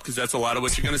buckle up because that's a lot of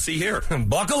what you're going to see here.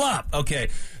 Buckle up. Okay.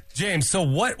 James, so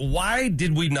why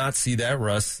did we not see that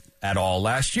Russ at all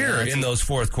last year in those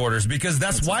fourth quarters? Because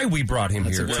that's why we brought him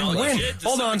here to win.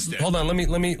 Hold on.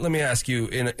 Let me ask you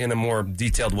in a more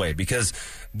detailed way, because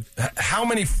how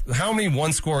many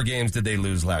one-score games did they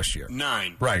lose last year?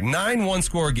 9. Right, 9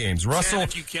 one-score games. Russell, 10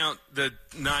 if you count the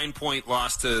 9-point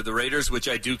loss to the Raiders, which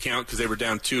I do count because they were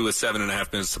down 2 with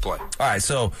 7.5 minutes to play. All right,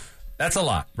 so that's a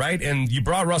lot, right? And you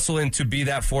brought Russell in to be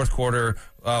that fourth quarter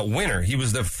winner. He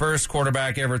was the first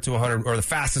quarterback ever to 100, or the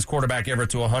fastest quarterback ever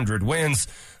to 100 wins.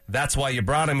 That's why you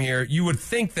brought him here. You would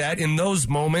think that in those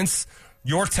moments,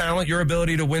 your talent, your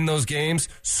ability to win those games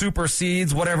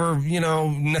supersedes whatever,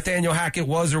 Nathaniel Hackett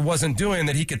was or wasn't doing,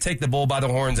 that he could take the bull by the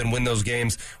horns and win those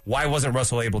games. Why wasn't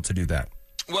Russell able to do that?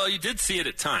 Well, you did see it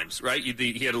at times, right? He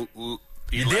had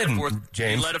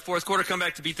James. He led a fourth quarter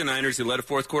comeback to beat the Niners. He led a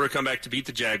fourth quarter comeback to beat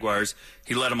the Jaguars.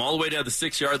 He led them all the way down the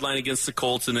 6-yard line against the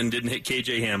Colts and then didn't hit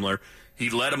KJ Hamler. He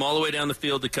led them all the way down the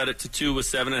field to cut it to 2 with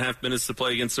 7.5 minutes to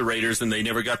play against the Raiders, and they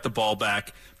never got the ball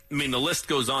back. I mean, the list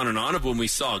goes on and on of when we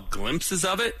saw glimpses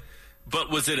of it.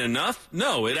 But was it enough?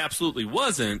 No, it absolutely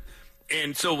wasn't.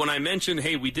 And so when I mentioned,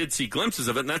 hey, we did see glimpses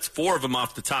of it, and that's 4 of them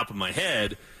off the top of my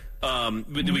head,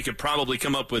 we could probably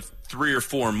come up with 3 or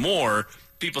 4 more.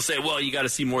 People say, well, you got to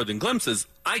see more than glimpses.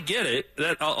 I get it.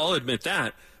 I'll admit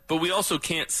that. But we also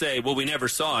can't say, well, we never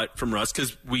saw it from Russ,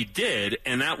 because we did,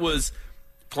 and that was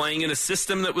playing in a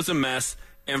system that was a mess,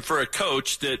 and for a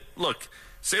coach that, look,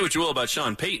 say what you will about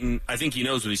Sean Payton, I think he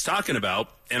knows what he's talking about,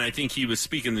 and I think he was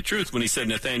speaking the truth when he said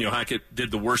Nathaniel Hackett did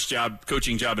the worst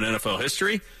coaching job in NFL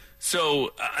history.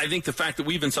 So I think the fact that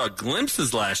we even saw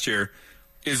glimpses last year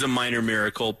is a minor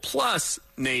miracle. Plus,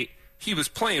 Nate, he was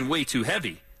playing way too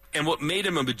heavy. And what made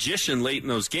him a magician late in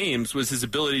those games was his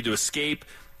ability to escape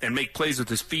and make plays with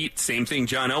his feet. Same thing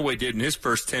John Elway did in his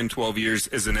first 10, 12 years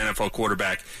as an NFL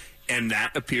quarterback. And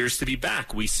that appears to be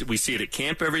back. We see it at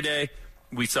camp every day.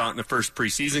 We saw it in the first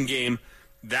preseason game.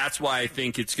 That's why I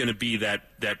think it's going to be that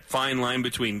fine line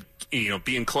between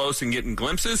being close and getting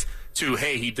glimpses to,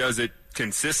 hey, he does it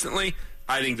consistently.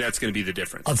 I think that's going to be the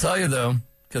difference. I'll tell you, though,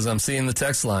 because I'm seeing the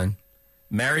text line,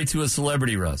 married to a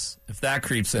celebrity, Russ. If that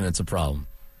creeps in, it's a problem.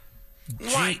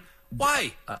 Why?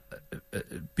 Why?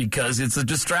 Because it's a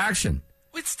distraction.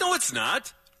 It's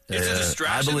not. It's a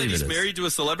distraction that he's married to a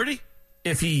celebrity?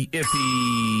 If he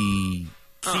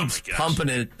keeps pumping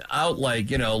it out like,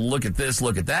 look at this,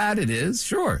 look at that, it is,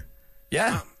 sure.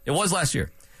 Yeah, it was last year.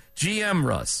 GM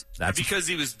Russ. That's because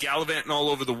he was gallivanting all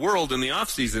over the world in the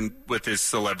offseason with his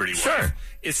celebrity wife. Sure.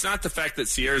 It's not the fact that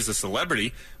Sierra's a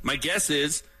celebrity. My guess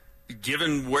is,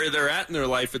 given where they're at in their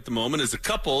life at the moment as a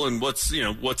couple and what's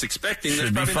expecting, there's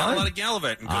Should be probably not fine. a lot of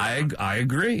gallivanting going on. I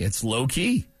agree. It's low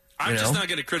key. I'm just not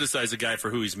going to criticize a guy for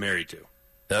who he's married to.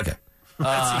 Okay.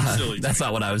 That seems silly. That's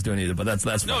not what I was doing either, but that's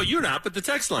fine. No, you're not, but the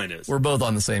text line is. We're both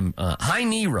on the same high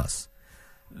knee Russ.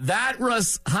 That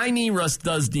high knee Russ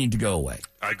does need to go away.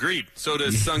 Agreed. So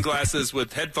does sunglasses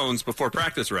with headphones before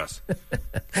practice, Russ.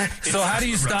 So how do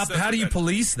you stop? How do you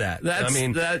police that? That's- I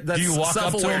mean, that's do you walk up to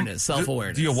him? self-awareness,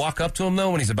 self-awareness. Do you walk up to him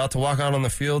though when he's about to walk out on the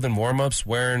field in warm-ups,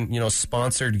 wearing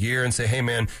sponsored gear, and say, "Hey,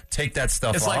 man, take that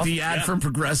stuff It's off"? like the ad from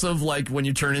Progressive, like when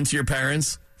you turn into your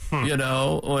parents, Well,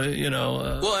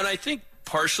 and I think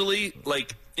partially,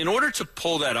 like, in order to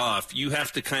pull that off, you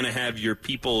have to kind of have your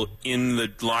people in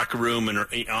the locker room and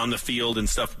on the field and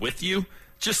stuff with you,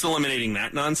 just eliminating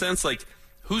that nonsense. Like,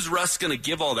 who's Russ going to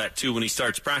give all that to when he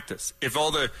starts practice? If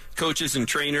all the coaches and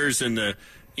trainers and the,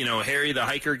 Harry the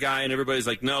hiker guy and everybody's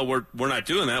like, no, we're not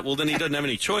doing that, well, then he doesn't have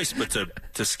any choice but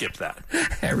to skip that.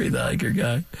 Harry the hiker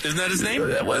guy. Isn't that his name?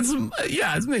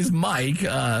 His name's Mike.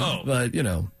 But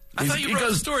I thought you wrote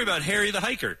a story about Harry the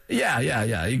hiker.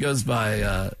 Yeah. He goes by.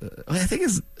 I think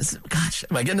gosh,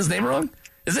 am I getting his name wrong?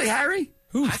 Is it Harry?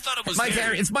 Who? I thought it was Mike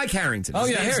Harry. It's Mike Harrington. Oh, His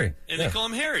yeah, name's- Harry. And they call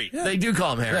him Harry. They do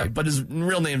call him Harry, Yeah. but his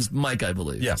real name's Mike, I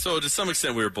believe. Yeah. So to some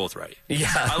extent, we were both right. Yeah.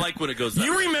 I like when it goes that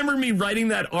You way. remember me writing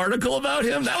that article about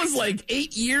him? That was like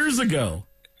 8 years ago.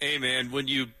 Hey, man, when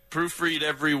you proofread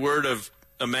every word of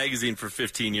a magazine for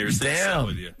 15 years, they sit Damn.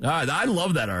 with you. All right, I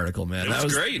love that article, man. It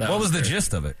was great. What was the great.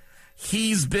 gist of it?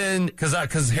 He's been Because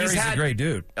Harry's a great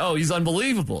dude. Oh, he's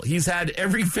unbelievable. He's had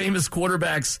every famous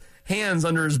quarterback's hands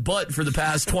under his butt for the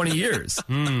past 20 years.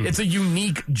 It's a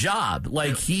unique job.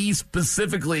 Like, he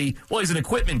specifically, he's an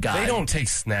equipment guy. They don't take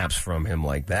snaps from him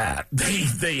like that.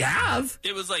 They have.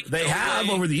 It was like They have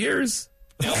over the years.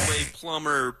 Elway,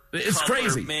 Plummer, It's Cutler,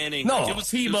 crazy. Manning. No, Like, it was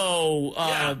Tebow.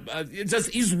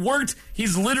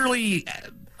 He's literally.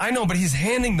 I know, but he's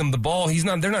handing them the ball.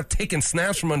 They're not taking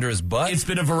snaps from under his butt. It's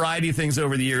been a variety of things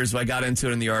over the years. I got into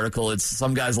it in the article. It's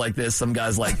some guys like this, some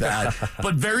guys like that.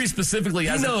 But very specifically,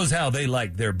 he knows how they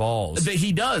like their balls.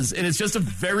 He does, and it's just a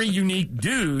very unique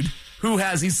dude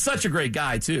he's such a great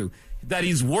guy, too, that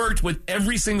he's worked with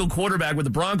every single quarterback with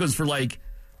the Broncos for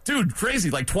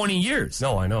crazy, 20 years.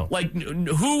 No, I know. Like,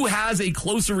 who has a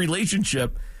closer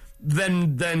relationship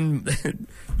than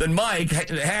Mike,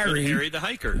 Harry? Harry the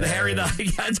hiker. Harry the hiker.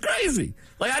 Yeah, it's crazy.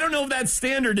 I don't know if that's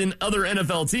standard in other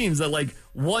NFL teams that,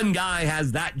 one guy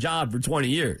has that job for 20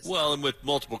 years. Well, and with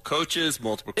multiple coaches,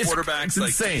 multiple It's quarterbacks.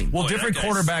 insane. Well, boy, different that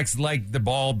guy's- quarterbacks like the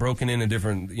ball broken into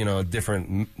different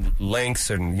lengths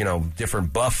and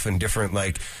different buff and different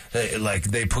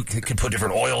they can put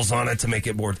different oils on it to make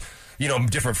it more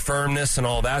different firmness and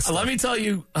all that stuff. Let me tell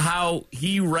you how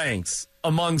he ranks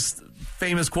amongst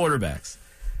famous quarterbacks.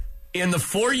 In the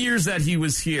 4 years that he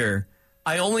was here,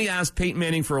 I only asked Peyton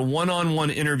Manning for a one-on-one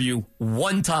interview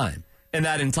one time in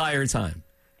that entire time.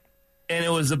 And it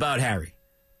was about Harry.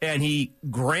 And he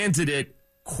granted it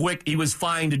quick. He was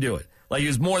fine to do it. He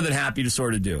was more than happy to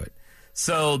sort of do it.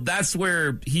 So that's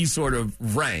where he sort of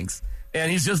ranks. And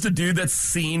he's just a dude that's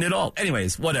seen it all.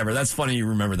 Anyways, whatever. That's funny you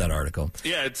remember that article.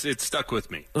 Yeah, it's stuck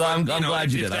with me. Well, I'm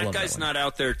glad you if did. I that love guy's that one. not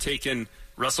out there taking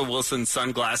Russell Wilson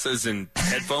sunglasses and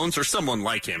headphones or someone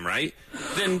like him, right?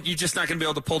 Then you're just not going to be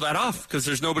able to pull that off because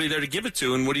there's nobody there to give it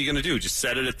to. And what are you going to do? Just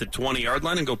set it at the 20-yard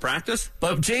line and go practice?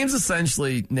 But James,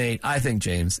 essentially, Nate, I think,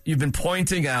 James, you've been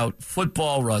pointing out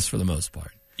football Russ for the most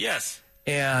part. Yes.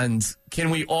 And can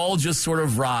we all just sort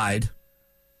of ride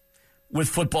with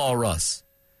football Russ?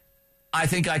 I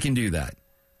think I can do that.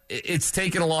 It's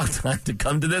taken a long time to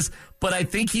come to this, but I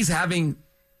think he's having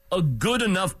a good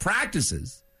enough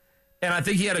practices, and I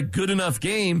think he had a good enough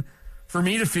game for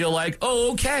me to feel like,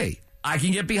 oh, okay, I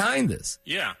can get behind this.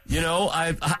 Yeah.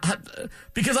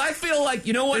 Because I feel like,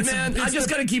 you know what, man? I just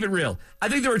got to keep it real. I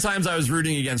think there were times I was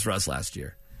rooting against Russ last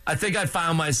year. I think I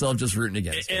found myself just rooting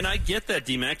against him. And I get that,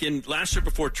 D-Mac. And last year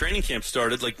before training camp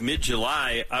started,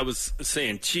 mid-July, I was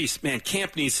saying, geez, man,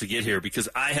 camp needs to get here because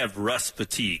I have Russ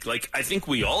fatigue. I think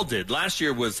we all did. Last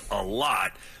year was a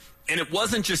lot. And it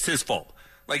wasn't just his fault.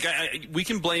 We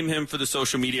can blame him for the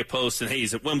social media posts and, hey,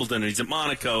 he's at Wimbledon and he's at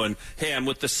Monaco and, hey, I'm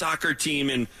with the soccer team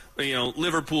in,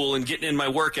 Liverpool and getting in my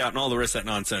workout and all the rest of that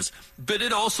nonsense. But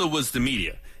it also was the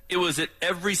media. It was at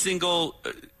every single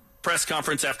press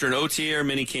conference after an OTA or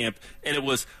mini camp, and it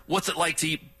was, what's it like to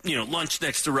eat, lunch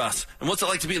next to Russ? And what's it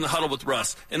like to be in the huddle with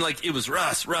Russ? And it was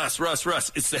Russ.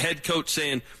 It's the head coach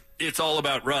saying, it's all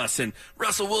about Russ and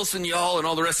Russell Wilson, y'all, and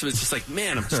all the rest of it. It's just like,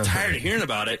 man, I'm just tired of hearing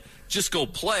about it. Just go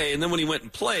play. And then when he went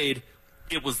and played,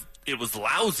 it was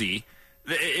lousy.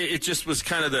 It just was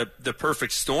kind of the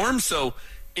perfect storm. So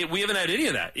we haven't had any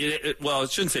of that. Well, I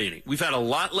shouldn't say any. We've had a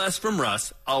lot less from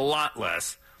Russ, a lot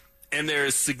less. And there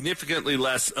is significantly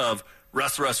less of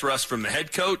Russ from the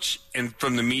head coach and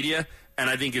from the media. And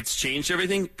I think it's changed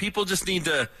everything. People just need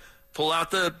to pull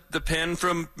out the pen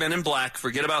from Men in Black,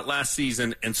 forget about last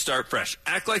season, and start fresh.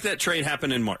 Act like that trade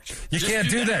happened in March. You can't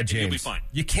do that, James. You'll be fine.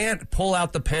 You can't pull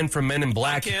out the pen from Men in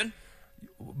Black. I can.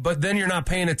 But then you're not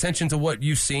paying attention to what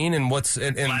you've seen and what's.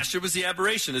 And last year was the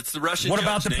aberration. It's the Russian. What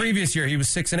about the Nate? previous year? He was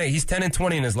 6-8. He's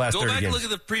 10-20 in his last 30 games. Go back and look at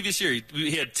the previous year.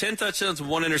 He had 10 touchdowns and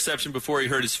 1 interception before he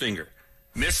hurt his finger.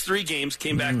 Missed 3 games,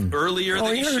 came back earlier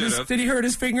than he should have. Did he hurt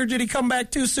his finger? Did he come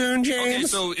back too soon,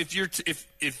 James? Okay, so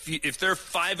if they're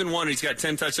 5-1, he's got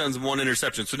 10 touchdowns and 1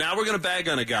 interception. So now we're going to bag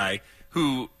on a guy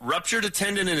who ruptured a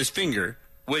tendon in his finger,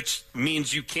 which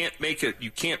means you can't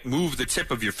move the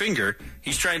tip of your finger.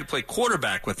 He's trying to play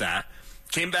quarterback with that.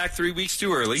 Came back 3 weeks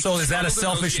too early. So is that a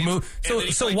selfish move?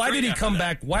 So why did he come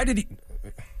back? Why did he?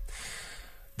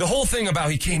 The whole thing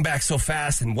about he came back so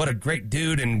fast and what a great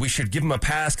dude and we should give him a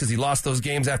pass because he lost those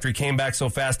games after he came back so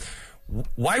fast.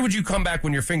 Why would you come back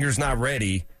when your finger's not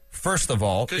ready? First of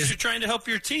all, because you're trying to help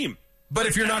your team. But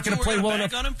if you're not going to play well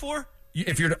enough, on him for?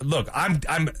 If you're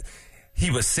he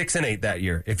was 6-8 that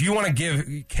year. If you want to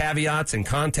give caveats and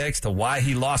context to why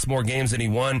he lost more games than he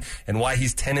won and why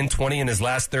he's 10-20 in his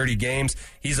last 30 games,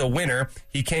 he's a winner.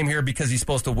 He came here because he's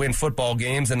supposed to win football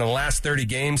games. And in the last 30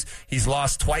 games, he's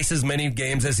lost twice as many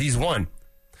games as he's won.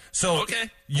 So okay.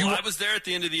 I was there at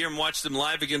the end of the year and watched him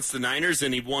live against the Niners,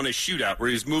 and he won a shootout where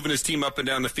he was moving his team up and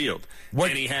down the field.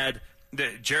 And he had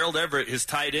Gerald Everett, his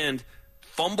tight end,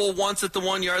 fumble once at the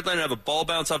 1-yard line and have a ball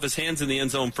bounce off his hands in the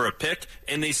end zone for a pick,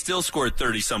 and they still scored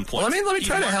 30-some points. Well, let me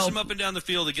try to help him up and down the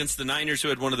field against the Niners, who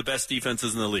had one of the best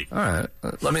defenses in the league. All right.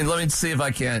 Let me see if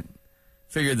I can't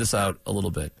figure this out a little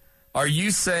bit. Are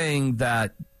you saying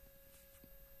that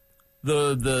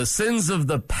the sins of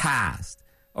the past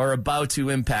are about to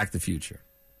impact the future?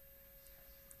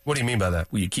 What do you mean by that?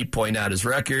 Well, you keep pointing out his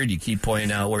record. You keep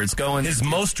pointing out where it's going. His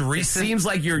most recent... It seems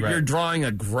like you're drawing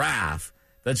a graph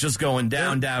that's just going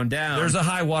down, down. There's a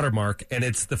high water mark, and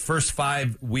it's the first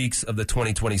 5 weeks of the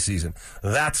 2020 season.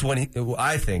 That's when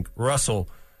I think Russell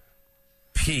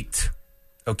peaked.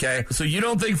 Okay? So you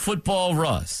don't think football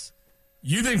Russ?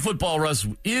 You think football Russ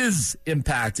is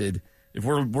impacted if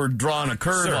we're drawing a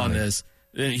curve Certainly. on this?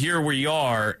 And here we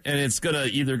are, and it's going to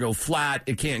either go flat,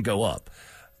 it can't go up.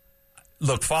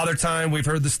 Look, Father Time, we've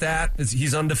heard the stat.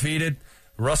 He's undefeated.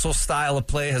 Russell's style of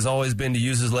play has always been to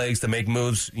use his legs to make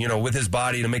moves, with his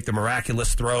body, to make the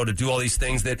miraculous throw, to do all these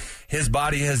things that his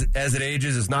body, as it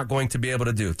ages, is not going to be able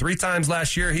to do. 3 times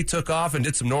last year, he took off and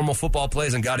did some normal football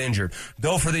plays and got injured.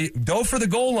 Dove for the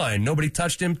goal line. Nobody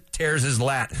touched him, tears his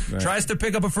lat. Right. Tries to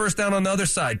pick up a first down on the other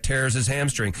side, tears his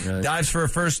hamstring. Right. Dives for a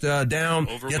first down,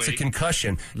 gets a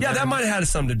concussion. Yeah, that might have had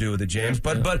something to do with it, James.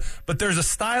 But there's a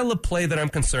style of play that I'm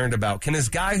concerned about. Can this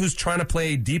guy who's trying to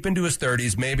play deep into his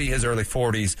 30s, maybe his early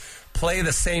 40s, play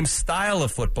the same style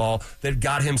of football that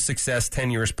got him success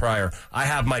 10 years prior? I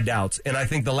have my doubts, and I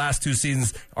think the last 2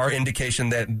 seasons are indication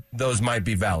that those might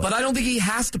be valid. But I don't think he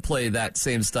has to play that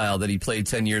same style that he played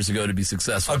 10 years ago to be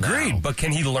successful. Agreed, now. But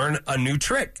can he learn a new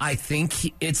trick? I think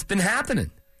it's been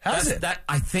happening. Has it?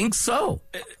 I think so.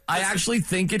 I actually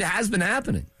think it has been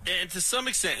happening. And to some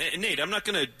extent, and Nate, I'm not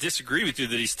going to disagree with you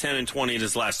that he's 10-20 in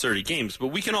his last 30 games, but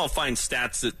we can all find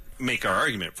stats that make our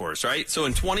argument for us, right? So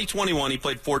in 2021, he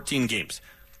played 14 games.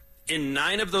 In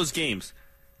 9 of those games,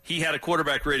 he had a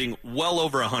quarterback rating well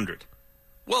over 100.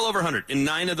 Well over 100 in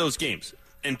 9 of those games.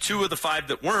 And 2 of the 5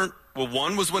 that weren't, well,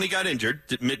 1 was when he got injured,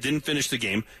 didn't finish the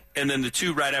game, and then the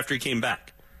 2 right after he came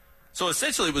back. So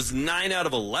essentially it was 9 out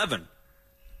of 11.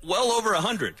 Well over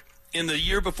 100 in the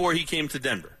year before he came to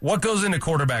Denver. What goes into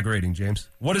quarterback rating, James?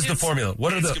 What is the formula?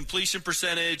 What are the completion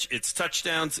percentage? It's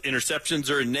touchdowns, interceptions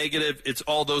are negative. It's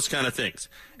all those kind of things.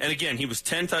 And again, he was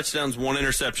 10 touchdowns, 1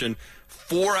 interception,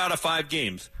 4 out of 5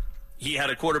 games. He had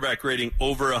a quarterback rating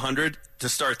over 100 to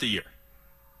start the year.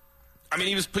 I mean,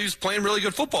 he was playing really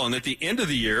good football, and at the end of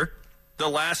the year, the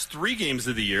last 3 games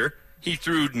of the year, he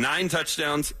threw 9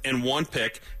 touchdowns and 1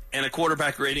 pick, and a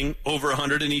quarterback rating over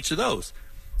 100 in each of those.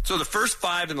 So the first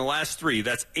 5 and the last 3,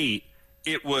 that's 8.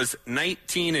 It was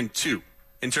 19-2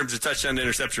 in terms of touchdown to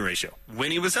interception ratio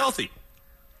when he was healthy.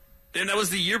 And that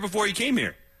was the year before he came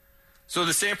here. So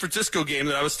the San Francisco game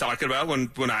that I was talking about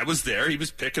when I was there, he was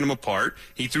picking them apart.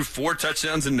 He threw 4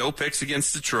 touchdowns and no picks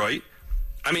against Detroit.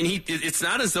 I mean, it's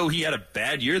not as though he had a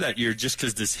bad year that year just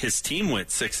because his team went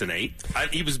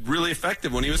 6-8. He was really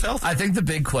effective when he was healthy. I think the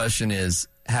big question is,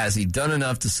 has he done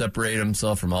enough to separate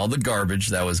himself from all the garbage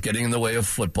that was getting in the way of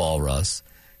football, Russ?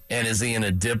 And is he in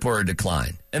a dip or a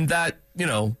decline? And that,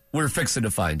 we're fixing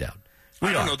to find out.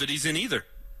 I don't know that he's in either.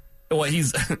 Well,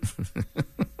 he's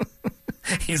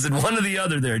he's in one or the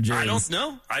other there, James. I don't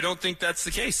know. I don't think that's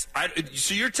the case.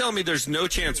 So you're telling me there's no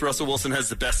chance Russell Wilson has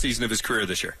the best season of his career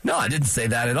this year? No, I didn't say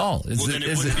that at all. Then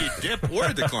it wouldn't be a dip or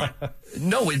a decline.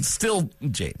 No, it's still,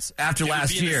 James, after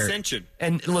last year. Ascension.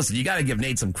 And listen, you got to give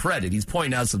Nate some credit. He's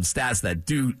pointing out some stats that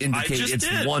do indicate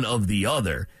it's one of the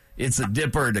other. It's a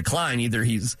dip or a decline. Either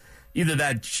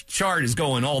that chart is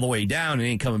going all the way down and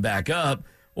ain't coming back up,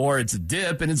 or it's a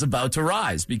dip and it's about to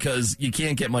rise because you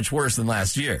can't get much worse than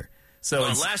last year. So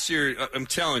last year, I'm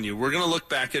telling you, we're going to look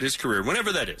back at his career,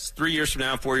 whenever that is, 3 years from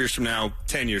now, 4 years from now,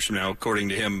 10 years from now, according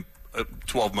to him,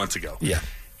 12 months ago. Yeah.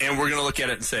 And we're going to look at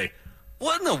it and say,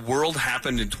 what in the world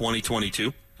happened in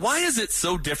 2022? Why is it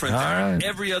so different than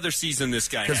every other season this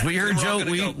guy had? Because we heard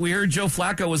Joe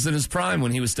Flacco was in his prime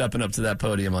when he was stepping up to that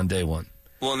podium on day one.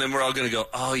 Well, and then we're all going to go,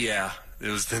 oh, yeah, it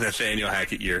was the Nathaniel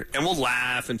Hackett year. And we'll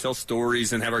laugh and tell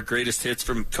stories and have our greatest hits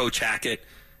from Coach Hackett.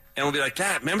 And we'll be like,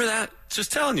 remember that?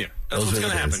 Just telling you. That's what's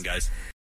going to happen, guys.